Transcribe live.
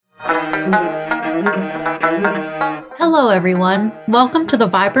Hello, everyone. Welcome to the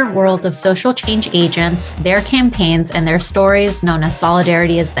vibrant world of social change agents, their campaigns, and their stories known as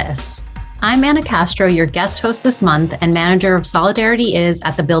Solidarity Is This. I'm Anna Castro, your guest host this month and manager of Solidarity Is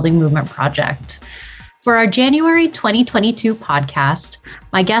at the Building Movement Project. For our January 2022 podcast,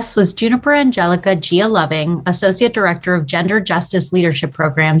 my guest was Juniper Angelica Gia Loving, Associate Director of Gender Justice Leadership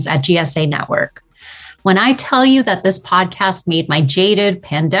Programs at GSA Network. When I tell you that this podcast made my jaded,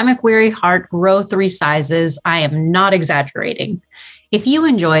 pandemic-weary heart grow 3 sizes, I am not exaggerating. If you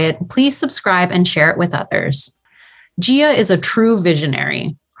enjoy it, please subscribe and share it with others. Gia is a true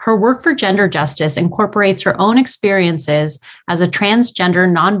visionary. Her work for gender justice incorporates her own experiences as a transgender,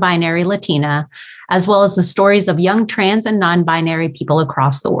 non-binary Latina, as well as the stories of young trans and non-binary people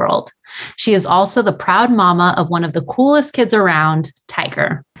across the world. She is also the proud mama of one of the coolest kids around,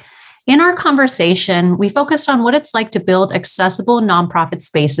 Tiger. In our conversation, we focused on what it's like to build accessible nonprofit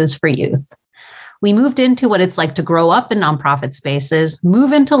spaces for youth. We moved into what it's like to grow up in nonprofit spaces,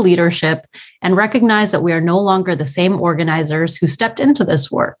 move into leadership, and recognize that we are no longer the same organizers who stepped into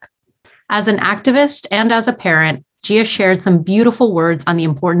this work. As an activist and as a parent, Gia shared some beautiful words on the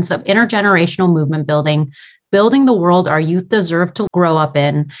importance of intergenerational movement building the world our youth deserve to grow up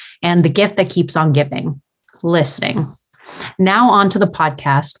in, and the gift that keeps on giving, listening. Now on to the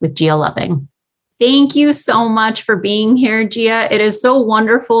podcast with Gia Loving. Thank you so much for being here, Gia. It is so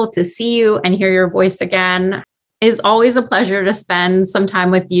wonderful to see you and hear your voice again. It's always a pleasure to spend some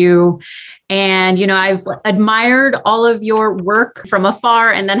time with you. And, I've admired all of your work from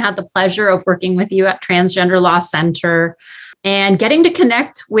afar and then had the pleasure of working with you at Transgender Law Center and getting to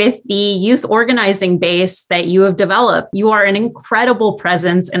connect with the youth organizing base that you have developed. You are an incredible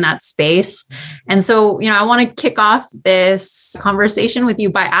presence in that space. And so, I want to kick off this conversation with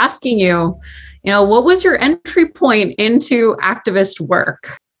you by asking you, what was your entry point into activist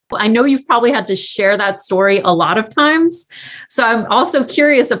work? I know you've probably had to share that story a lot of times. So I'm also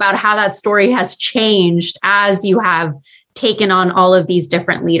curious about how that story has changed as you have taken on all of these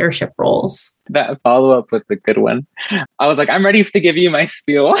different leadership roles. That follow-up was a good one. I was like, I'm ready to give you my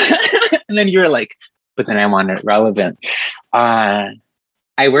spiel. And then you were like, but then I want it relevant. I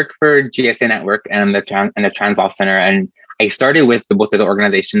work for GSA Network and the Trans Law Center. And I started with both of the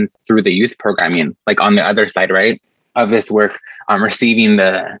organizations through the youth programming, like on the other side, right, of this work, receiving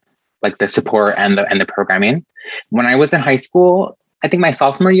the support and the programming. When I was in high school, I think my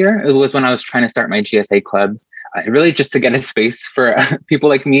sophomore year, it was when I was trying to start my GSA club. Really just to get a space for people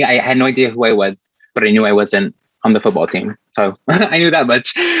like me. I had no idea who I was, but I knew I wasn't on the football team. So I knew that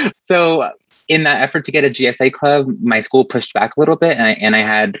much. So in that effort to get a GSA club, my school pushed back a little bit. And I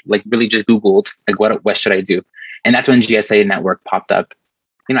had really just Googled, what should I do? And that's when GSA Network popped up.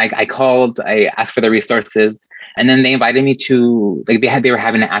 I called, I asked for the resources, and then they invited me to, they were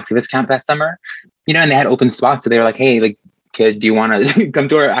having an activist camp that summer, and they had open spots. So they were like, hey, kid, do you want to come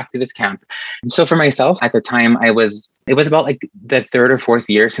to our activist camp? So for myself at the time, it was about the 3rd or 4th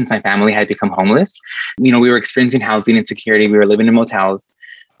year since my family had become homeless. We were experiencing housing insecurity. We were living in motels.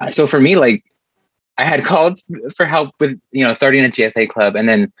 So for me, I had called for help with, starting a GSA club. And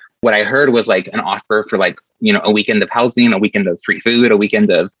then what I heard was an offer for a weekend of housing, a weekend of free food, a weekend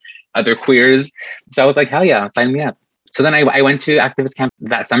of other queers. So I was like, hell yeah, sign me up. So then I went to activist camp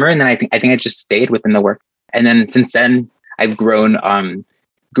that summer. And then I think I just stayed within the work. And then since then, I've grown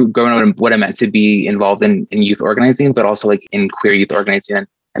what it meant to be involved in youth organizing, but also in queer youth organizing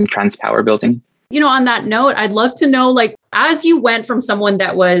and trans power building. On that note, I'd love to know, as you went from someone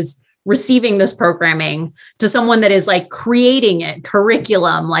that was receiving this programming to someone that is creating it,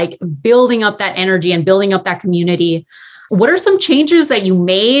 curriculum, building up that energy and building up that community, what are some changes that you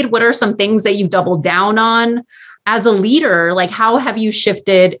made? What are some things that you doubled down on? As a leader, how have you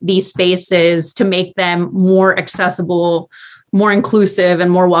shifted these spaces to make them more accessible, more inclusive,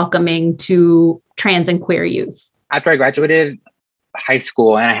 and more welcoming to trans and queer youth? After I graduated high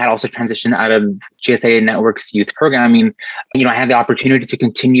school and I had also transitioned out of GSA Network's youth programming, I had the opportunity to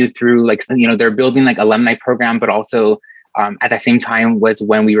continue through they're building alumni program, but also at the same time was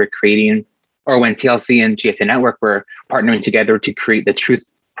when we were creating, or when TLC and GSA Network were partnering together to create the Truth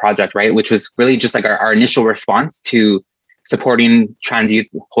Project, right? Which was really just our initial response to supporting trans youth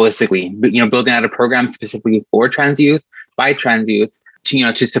holistically, building out a program specifically for trans youth, by trans youth,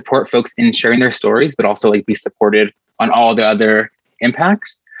 to support folks in sharing their stories, but also be supported on all the other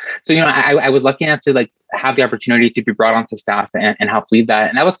impacts. So, I was lucky enough to have the opportunity to be brought onto staff and help lead that.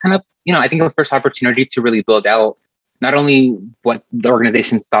 And that was kind of, I think the first opportunity to really build out not only what the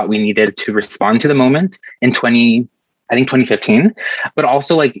organizations thought we needed to respond to the moment in 2015, but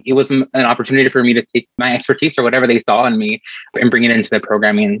also it was an opportunity for me to take my expertise or whatever they saw in me and bring it into the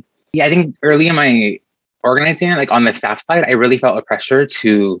programming Yeah, I think early in my organizing, like on the staff side, I really felt a pressure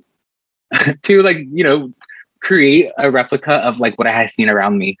to to like, create a replica of like what I had seen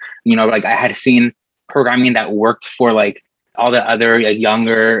around me. Like I had seen programming that worked for like all the other like,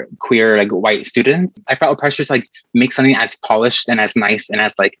 younger queer like white students. I felt a pressure to like make something as polished and as nice and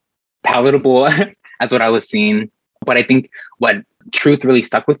as like palatable as what I was seeing. But I think what truth really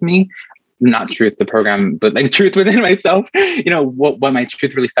stuck with me, not truth the program, but like truth within myself, what my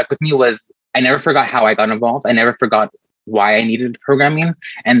truth really stuck with me was I never forgot how I got involved. I never forgot why I needed programming.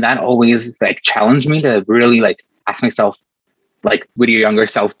 And that always like challenged me to really like ask myself, like, would your younger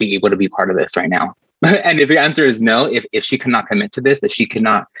self be able to be part of this right now? And if the answer is no, if she could not commit to this, if she could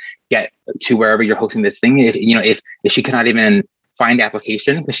not get to wherever you're hosting this thing, if she could not even find the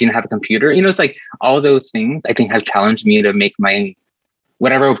application because she didn't have a computer, it's like all those things I think have challenged me to make my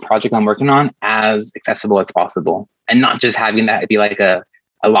whatever project I'm working on as accessible as possible. And not just having that be like a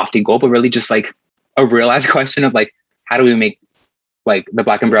lofty goal, but really just like a realized question of like, how do we make like the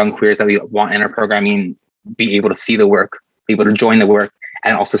Black and brown queers that we want in our programming be able to see the work, be able to join the work,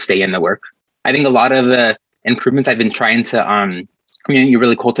 and also stay in the work? I think a lot of the improvements I've been trying to you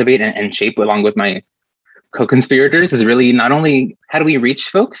really cultivate and shape along with my co-conspirators is really not only how do we reach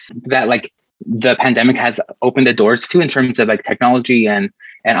folks that like the pandemic has opened the doors to in terms of like technology and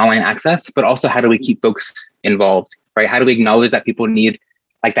online access, but also how do we keep folks involved, right? How do we acknowledge that people need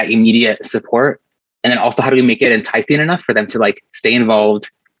like that immediate support? And then also how do we make it enticing enough for them to like stay involved,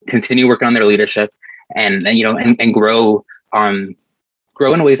 continue working on their leadership and grow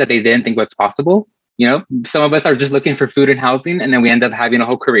in ways that they didn't think was possible. Some of us are just looking for food and housing, and then we end up having a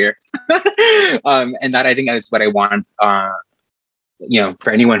whole career. And that I think is what I want, for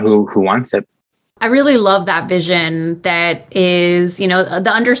anyone who wants it. I really love that vision that is,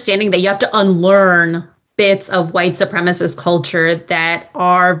 the understanding that you have to unlearn bits of white supremacist culture that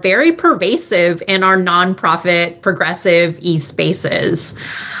are very pervasive in our nonprofit progressive e-spaces.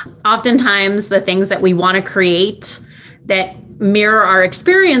 Oftentimes, the things that we want to create that mirror our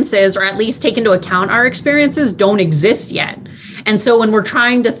experiences, or at least take into account our experiences, don't exist yet. And so when we're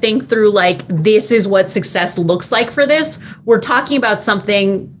trying to think through like, this is what success looks like for this, we're talking about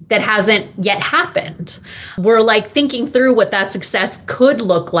something that hasn't yet happened. We're like thinking through what that success could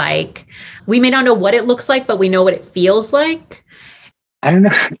look like. We may not know what it looks like, but we know what it feels like. I don't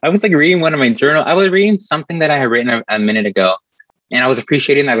know. I was like reading one of my journal. I was reading something that I had written a minute ago. And I was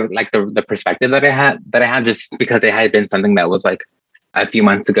appreciating that, like the perspective that I had just because it had been something that was like a few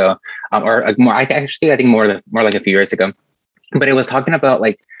months ago, or more. I think more like a few years ago. But it was talking about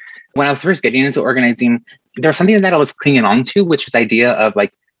like when I was first getting into organizing, there was something that I was clinging on to, which is idea of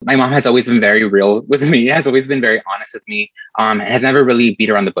like my mom has always been very real with me, has always been very honest with me, has never really beat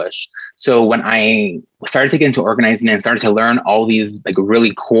around the bush. So when I started to get into organizing and started to learn all these like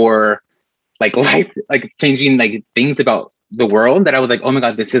really core like life like changing like things about the world, that I was like, oh my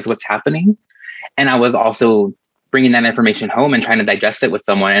God, this is what's happening. And I was also bringing that information home and trying to digest it with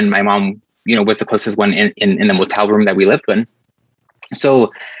someone. And my mom, was the closest one in the motel room that we lived in.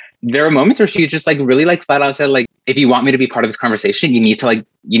 So there are moments where she just like really like flat out said, like, if you want me to be part of this conversation, you need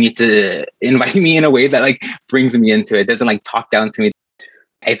to invite me in a way that like brings me into it. Doesn't like talk down to me.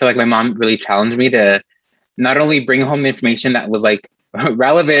 I feel like my mom really challenged me to not only bring home information that was like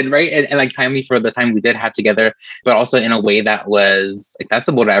relevant, right? And like timely for the time we did have together, but also in a way that was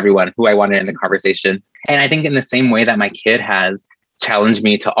accessible to everyone who I wanted in the conversation. And I think in the same way that my kid has challenged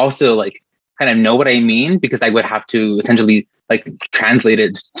me to also like kind of know what I mean, because I would have to essentially like translate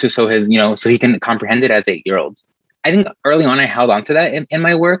it to so he can comprehend it as 8-year-olds. I think early on I held on to that in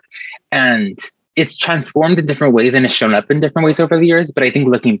my work, and it's transformed in different ways and it's shown up in different ways over the years. But I think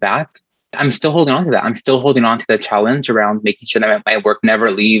looking back, I'm still holding on to that. I'm still holding on to the challenge around making sure that my work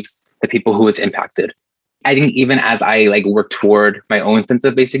never leaves the people who it's impacted. I think even as I like work toward my own sense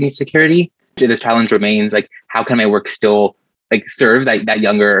of basic needs security, the challenge remains like, how can my work still like serve that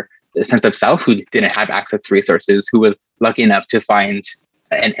younger sense of self who didn't have access to resources, who was lucky enough to find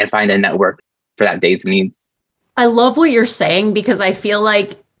a network for that day's needs. I love what you're saying, because I feel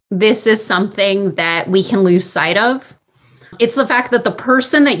like this is something that we can lose sight of. It's the fact that the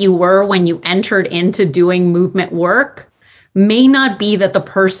person that you were when you entered into doing movement work may not be the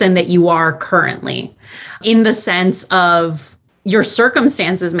person that you are currently, in the sense of your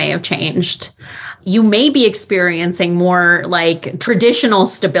circumstances may have changed. You may be experiencing more like traditional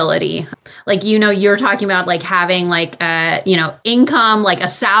stability. Like, you're talking about like having like, income, like a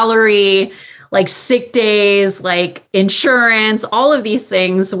salary, like sick days, like insurance, all of these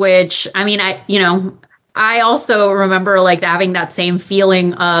things, which I mean, I also remember like having that same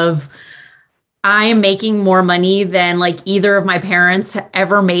feeling of I am making more money than like either of my parents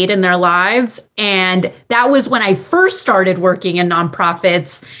ever made in their lives. And that was when I first started working in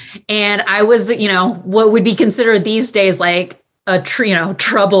nonprofits. And I was, what would be considered these days like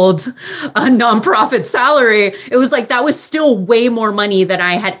troubled nonprofit salary. It was like that was still way more money than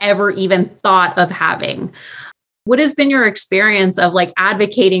I had ever even thought of having. What has been your experience of like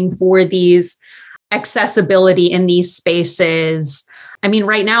advocating for these accessibility in these spaces? I mean,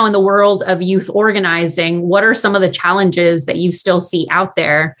 right now in the world of youth organizing, what are some of the challenges that you still see out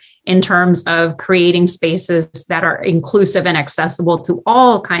there in terms of creating spaces that are inclusive and accessible to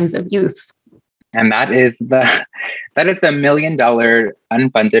all kinds of youth? And that is a $1 million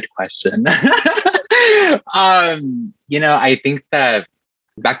unfunded question. I think that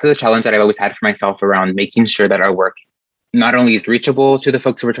back to the challenge that I've always had for myself around making sure that our work not only is reachable to the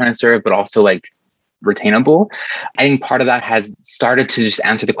folks who we're trying to serve, but also like retainable. I think part of that has started to just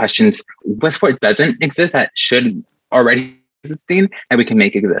answer the questions, what's what doesn't exist that should already existing that we can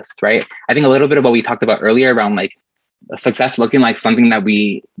make exist, right? I think a little bit of what we talked about earlier around like success looking like something that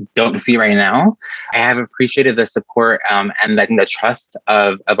we don't see right now. I have appreciated the support and I think the trust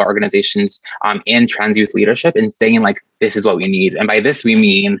of our organizations in trans youth leadership in saying like, this is what we need. And by this, we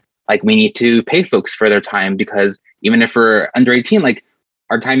mean like we need to pay folks for their time, because even if we're under 18, like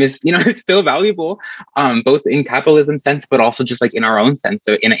our time is, it's still valuable, both in capitalism sense, but also just like in our own sense.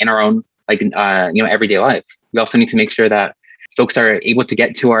 So in our own like, everyday life, we also need to make sure that folks are able to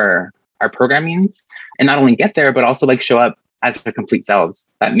get to our programmings and not only get there, but also like show up as their complete selves.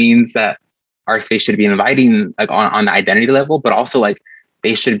 That means that our space should be inviting like on the identity level, but also like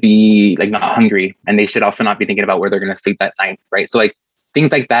they should be like not hungry, and they should also not be thinking about where they're going to sleep that night, right? So like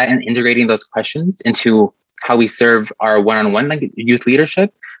things like that, and integrating those questions into how we serve our one-on-one like youth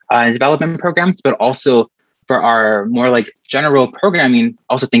leadership and development programs, but also for our more like general programming,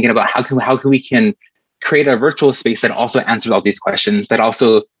 also thinking about how can we create a virtual space that also answers all these questions, that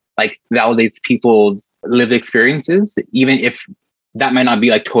also like validates people's lived experiences, even if that might not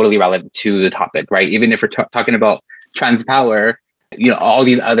be like totally relevant to the topic, right? Even if we're talking about trans power, all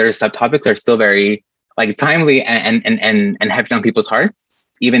these other subtopics are still very like timely and heavy on people's hearts,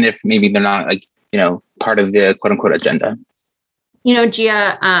 even if maybe they're not like, part of the quote unquote agenda.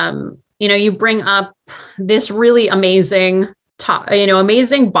 Gia, you bring up this really amazing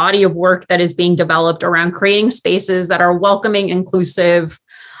amazing body of work that is being developed around creating spaces that are welcoming, inclusive,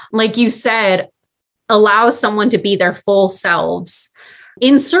 like you said, allow someone to be their full selves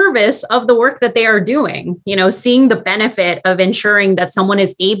in service of the work that they are doing, seeing the benefit of ensuring that someone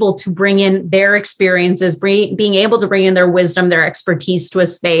is able to bring in their experiences, being able to bring in their wisdom, their expertise to a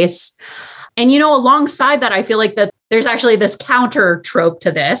space. And, alongside that, I feel like that there's actually this counter trope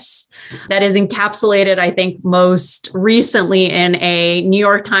to this that is encapsulated, I think, most recently in a New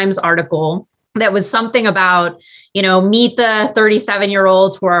York Times article that was something about, meet the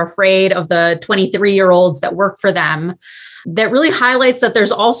 37-year-olds who are afraid of the 23-year-olds that work for them. That really highlights that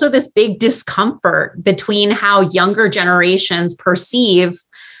there's also this big discomfort between how younger generations perceive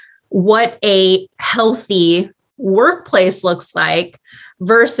what a healthy workplace looks like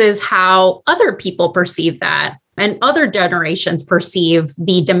versus how other people perceive that, and other generations perceive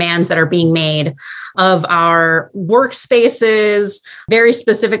the demands that are being made of our workspaces, very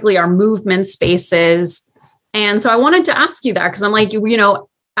specifically our movement spaces. And so I wanted to ask you that, because I'm like,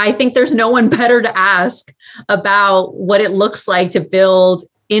 I think there's no one better to ask about what it looks like to build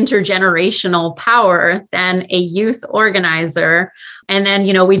intergenerational power than a youth organizer. And then,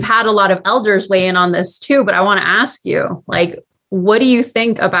 we've had a lot of elders weigh in on this too, but I want to ask you, like, what do you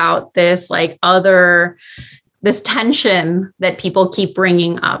think about this, this tension that people keep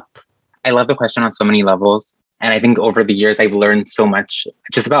bringing up? I love the question on so many levels. And I think over the years, I've learned so much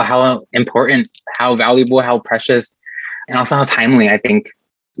just about how important, how valuable, how precious, and also how timely I think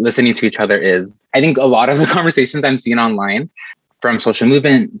listening to each other is. I think a lot of the conversations I'm seeing online from social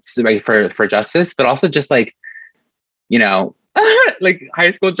movements, right, for justice, but also just like, like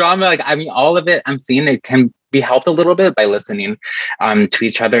high school drama, like, I mean, all of it I'm seeing, it can be helped a little bit by listening to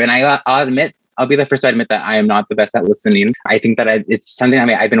each other. And I'll be the first to admit that I am not the best at listening. I think that it's something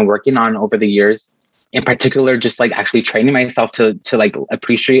I've been working on over the years, in particular, just like actually training myself to like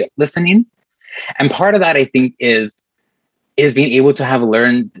appreciate listening. And part of that, I think, is being able to have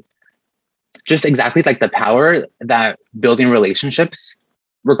learned just exactly like the power that building relationships,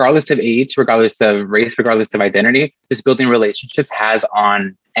 regardless of age, regardless of race, regardless of identity, just building relationships has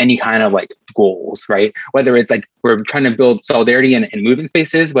on any kind of like goals, right? Whether it's like we're trying to build solidarity in movement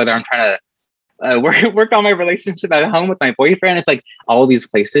spaces, whether I'm trying to work on my relationship at home with my boyfriend, it's like all these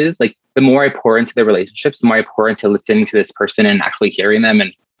places, like the more I pour into the relationships, the more I pour into listening to this person and actually hearing them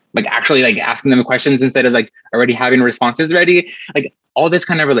and like actually like asking them questions instead of like already having responses ready. Like all this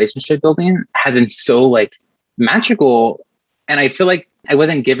kind of relationship building has been so like magical. And I feel like I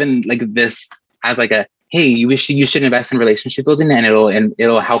wasn't given like this as like a, hey, you should invest in relationship building and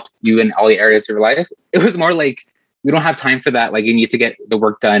it'll help you in all the areas of your life. It was more like, we don't have time for that. Like you need to get the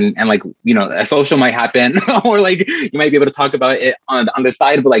work done, and like, you know, a social might happen or like you might be able to talk about it on the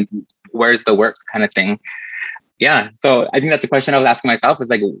side, but like, where's the work kind of thing? Yeah. So I think that's the question I was asking myself, is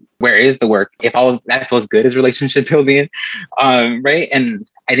like, where is the work? If all of that feels good as relationship building, right? And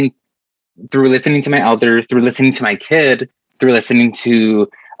I think through listening to my elders, through listening to my kid, through listening to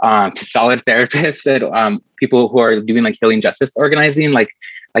solid therapists, that people who are doing like healing justice organizing, like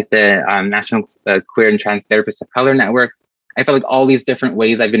the National Queer and Trans Therapists of Color Network. I feel like all these different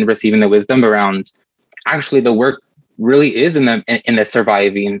ways I've been receiving the wisdom around actually the work really is in the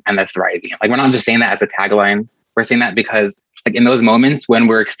surviving and the thriving. Like we're not just saying that as a tagline. We're saying that because like in those moments when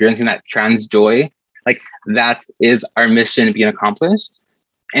we're experiencing that trans joy, like that is our mission being accomplished.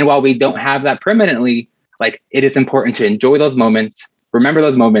 And while we don't have that permanently, like it is important to enjoy those moments, remember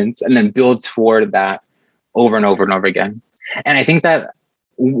those moments, and then build toward that over and over and over again. And I think that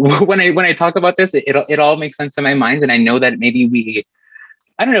when I talk about this, it all makes sense in my mind. And I know that maybe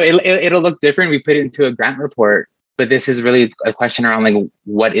I don't know, it'll look different. We put it into a grant report, but this is really a question around like,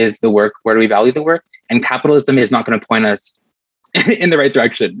 what is the work? Where do we value the work? And capitalism is not going to point us in the right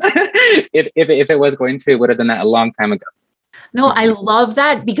direction. If it was going to, it would have done that a long time ago. No, I love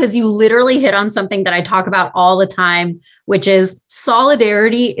that, because you literally hit on something that I talk about all the time, which is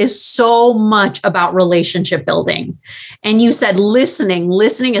solidarity is so much about relationship building. And you said listening.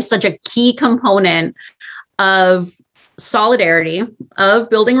 Listening is such a key component of solidarity, of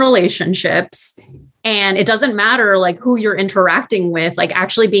building relationships. And it doesn't matter like who you're interacting with, like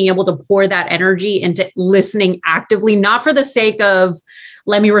actually being able to pour that energy into listening actively, not for the sake of,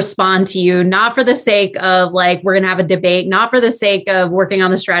 let me respond to you, not for the sake of like, we're going to have a debate, not for the sake of working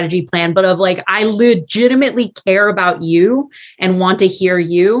on the strategy plan, but of like, I legitimately care about you and want to hear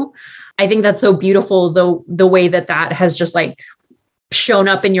you. I think that's so beautiful, the way that has just like shown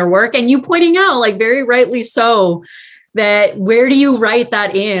up in your work, and you pointing out like very rightly so, that where do you write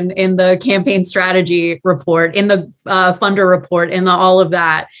that in the campaign strategy report, in the funder report, in all of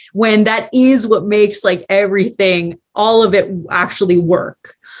that, when that is what makes like everything, all of it actually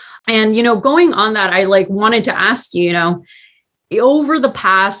work. And, you know, going on that, I like wanted to ask you, you know, over the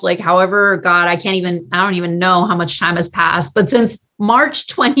past, like, however, God, I don't even know how much time has passed, but since March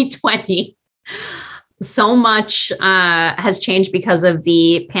 2020, so much has changed because of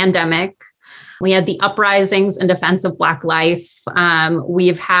the pandemic. We had the uprisings in defense of Black life.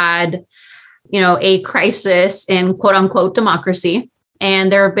 We've had, you know, a crisis in quote unquote democracy,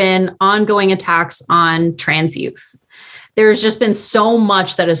 and there have been ongoing attacks on trans youth. There's just been so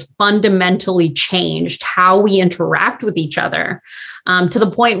much that has fundamentally changed how we interact with each other, to the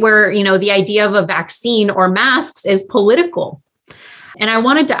point where, you know, the idea of a vaccine or masks is political. And I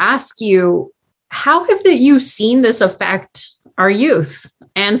wanted to ask you, how have you seen this affect our youth,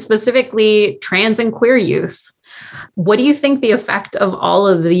 and specifically trans and queer youth? What do you think the effect of all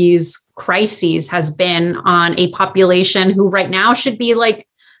of these crises has been on a population who right now should be like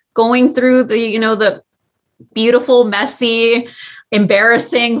going through the, you know, the beautiful, messy,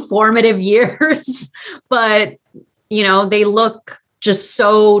 embarrassing, formative years, but, you know, they look just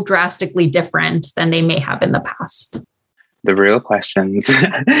so drastically different than they may have in the past? The real questions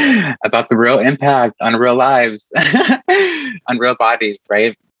about the real impact on real lives, on real bodies,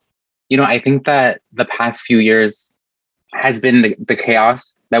 right? You know, I think that the past few years has been the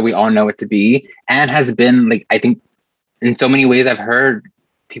chaos that we all know it to be, and has been like, I think in so many ways I've heard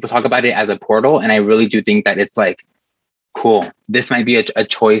people talk about it as a portal. And I really do think that it's like, cool, this might be a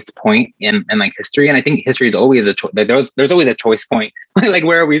choice point in like history. And I think history is always a choice. There's always a choice point. Like,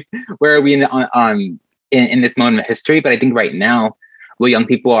 where are we in this moment of history? But I think right now, what young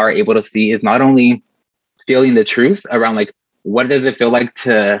people are able to see is not only feeling the truth around like, what does it feel like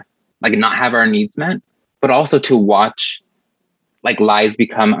to like not have our needs met, but also to watch like lives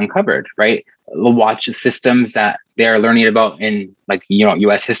become uncovered, right? Watch systems that they're learning about in like, you know,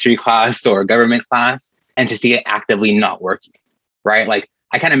 US history class or government class, and to see it actively not working, right? Like,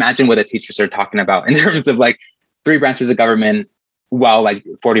 I can't imagine what the teachers are talking about in terms of like 3 branches of government while like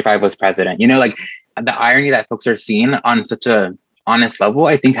 45 was president, you know, like the irony that folks are seeing on such a honest level,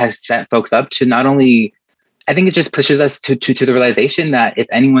 I think has set folks up to not only, I think it just pushes us to the realization that if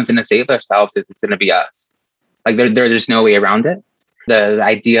anyone's going to save themselves, it's going to be us. Like there's no way around it. The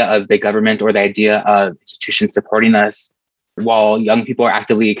idea of the government or the idea of institutions supporting us while young people are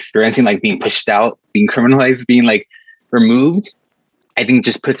actively experiencing like being pushed out, being criminalized, being like removed. I think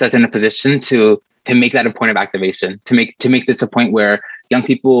just puts us in a position to make that a point of activation, to make this a point where young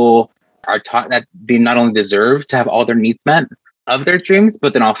people are taught that they not only deserve to have all their needs met of their dreams,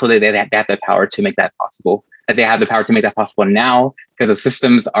 but then also they have the power to make that possible. That they have the power to make that possible now, because the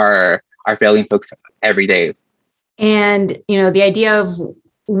systems are failing folks every day. And, the idea of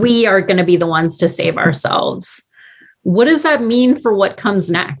we are going to be the ones to save ourselves. What does that mean for what comes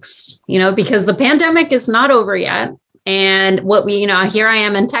next? Because the pandemic is not over yet. And what here I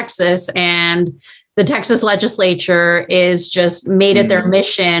am in Texas, and the Texas legislature is just made it their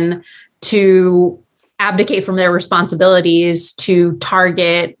mission to abdicate from their responsibilities to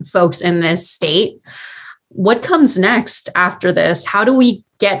target folks in this state. What comes next after this? How do we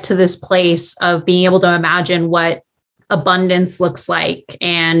get to this place of being able to imagine what abundance looks like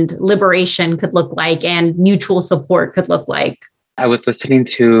and liberation could look like and mutual support could look like? I was listening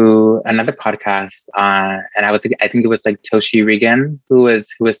to another podcast, and I think it was like Toshi Regan who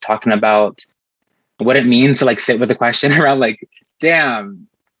was talking about what it means to like sit with the question around like, damn,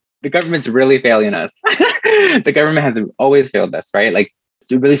 the government's really failing us. The government has always failed us, right? Like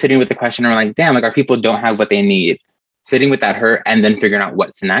really sitting with the question around like, damn, like our people don't have what they need. Sitting with that hurt and then figuring out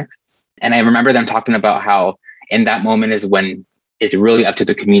what's next. And I remember them talking about how in that moment is when it's really up to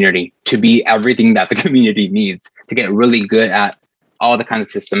the community to be everything that the community needs, to get really good at all the kinds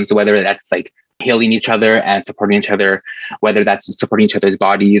of systems, whether that's like healing each other and supporting each other, whether that's supporting each other's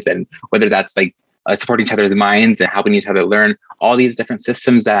bodies, and whether that's like supporting each other's minds and helping each other learn all these different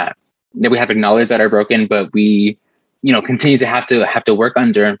systems that we have acknowledged that are broken, but we, continue to have to work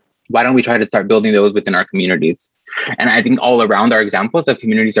under. Why don't we try to start building those within our communities? And I think all around our examples of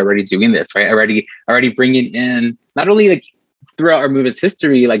communities already doing this, right? Already bringing in not only like throughout our movement's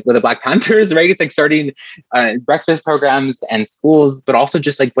history, like with the Black Panthers, right? It's like starting breakfast programs and schools, but also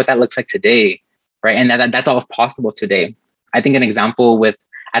just like what that looks like today, right? And that's all possible today. I think an example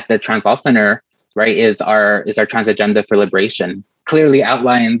at the Trans Law Center, right, is our Trans Agenda for Liberation. Clearly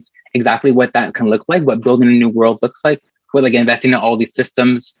outlines exactly what that can look like, what building a new world looks like, what like investing in all these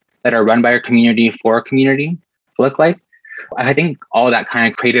systems that are run by our community for our community look like. I think all that kind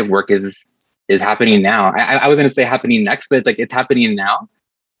of creative work is happening now. I was going to say happening next, but it's happening now.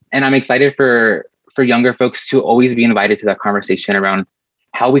 And I'm excited for younger folks to always be invited to that conversation around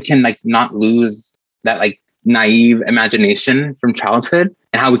how we can like not lose that like naive imagination from childhood,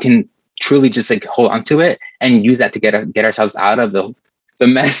 and how we can truly just like hold on to it and use that to get ourselves out of the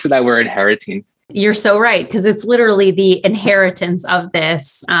mess that we're inheriting. You're so right, because it's literally the inheritance of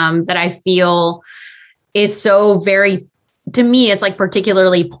this that I feel is so very, to me, it's like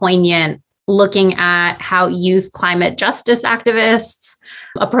particularly poignant looking at how youth climate justice activists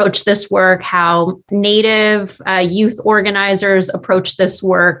approach this work, how Native youth organizers approach this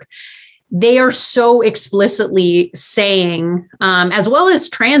work. They are so explicitly saying, as well as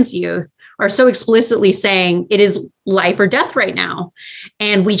trans youth, are so explicitly saying it is life or death right now.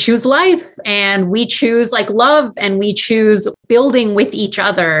 And we choose life, and we choose like love, and we choose building with each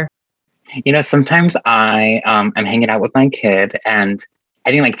other. Sometimes I'm hanging out with my kid, and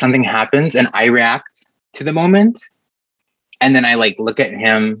I think like something happens and I react to the moment. And then I like look at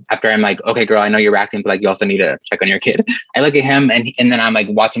him after I'm like, okay, girl, I know you're reacting, but like you also need to check on your kid. I look at him and then I'm like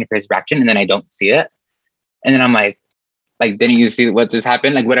watching for his reaction, and then I don't see it. And then I'm like, didn't you see what just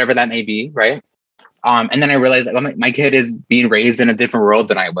happened? Like whatever that may be, right? And then I realized like, my kid is being raised in a different world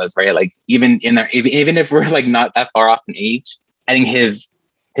than I was, right? Like even if we're like not that far off in age, I think his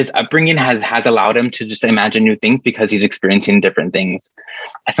upbringing has allowed him to just imagine new things because he's experiencing different things.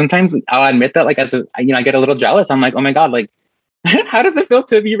 Sometimes I'll admit that, like, I get a little jealous. I'm like, oh my God, like, how does it feel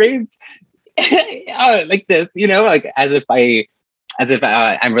to be raised like this? Like as if I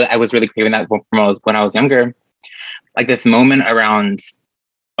was really craving that when I was younger. Like this moment around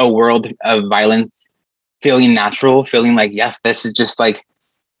a world of violence, feeling natural, feeling like, yes, this is just like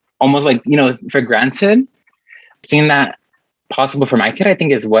almost like, for granted. Seeing that possible for my kid, I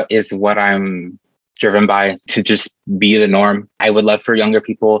think is what I'm driven by, to just be the norm. I would love for younger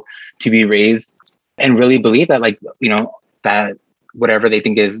people to be raised and really believe that, like, that whatever they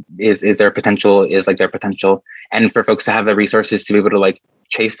think is their potential is like their potential, and for folks to have the resources to be able to like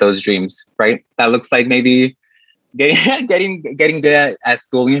chase those dreams, right? That looks like maybe getting good at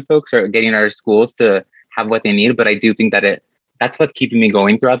schooling folks, or getting our schools to have what they need. But I do think that that's what's keeping me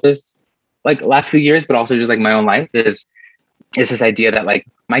going throughout this like last few years, but also just like my own life is this idea that like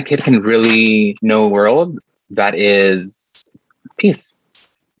my kid can really know a world that is peace.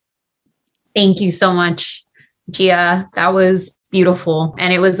 Thank you so much, Gia. That was beautiful.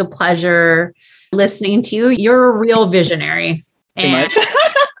 And it was a pleasure listening to you. You're a real visionary. Too much?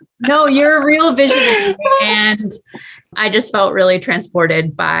 No, you're a real visionary. And I just felt really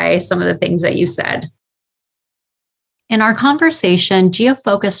transported by some of the things that you said. In our conversation, Gia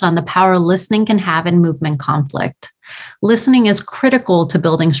focused on the power listening can have in movement conflict. Listening is critical to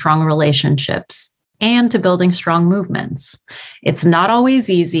building strong relationships and to building strong movements. It's not always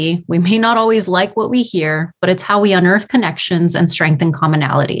easy. We may not always like what we hear, but it's how we unearth connections and strengthen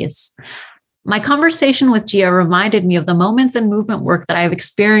commonalities. My conversation with Gia reminded me of the moments in movement work that I have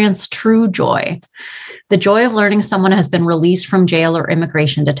experienced true joy. The joy of learning someone has been released from jail or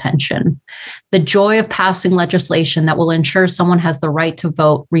immigration detention. The joy of passing legislation that will ensure someone has the right to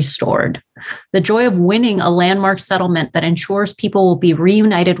vote restored. The joy of winning a landmark settlement that ensures people will be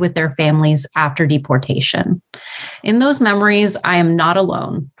reunited with their families after deportation. In those memories, I am not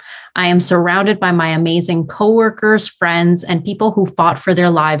alone. I am surrounded by my amazing coworkers, friends, and people who fought for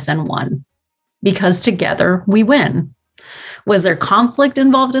their lives and won. Because together we win. Was there conflict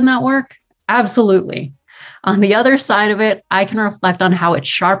involved in that work? Absolutely. On the other side of it, I can reflect on how it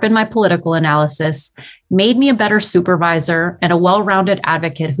sharpened my political analysis, made me a better supervisor, and a well-rounded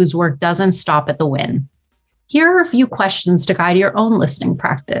advocate whose work doesn't stop at the win. Here are a few questions to guide your own listening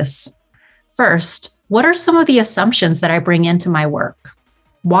practice. First, what are some of the assumptions that I bring into my work?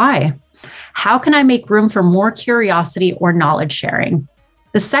 Why? How can I make room for more curiosity or knowledge sharing?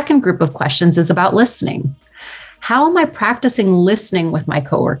 The second group of questions is about listening. How am I practicing listening with my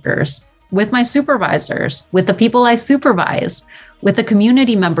coworkers, with my supervisors, with the people I supervise, with the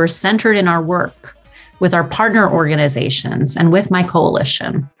community members centered in our work, with our partner organizations, and with my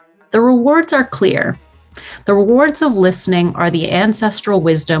coalition? The rewards are clear. The rewards of listening are the ancestral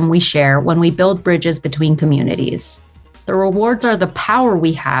wisdom we share when we build bridges between communities. The rewards are the power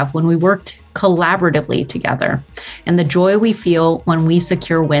we have when we work collaboratively together, and the joy we feel when we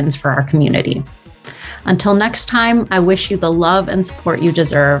secure wins for our community. Until next time, I wish you the love and support you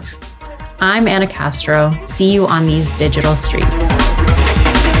deserve. I'm Anna Castro. See you on these digital streets.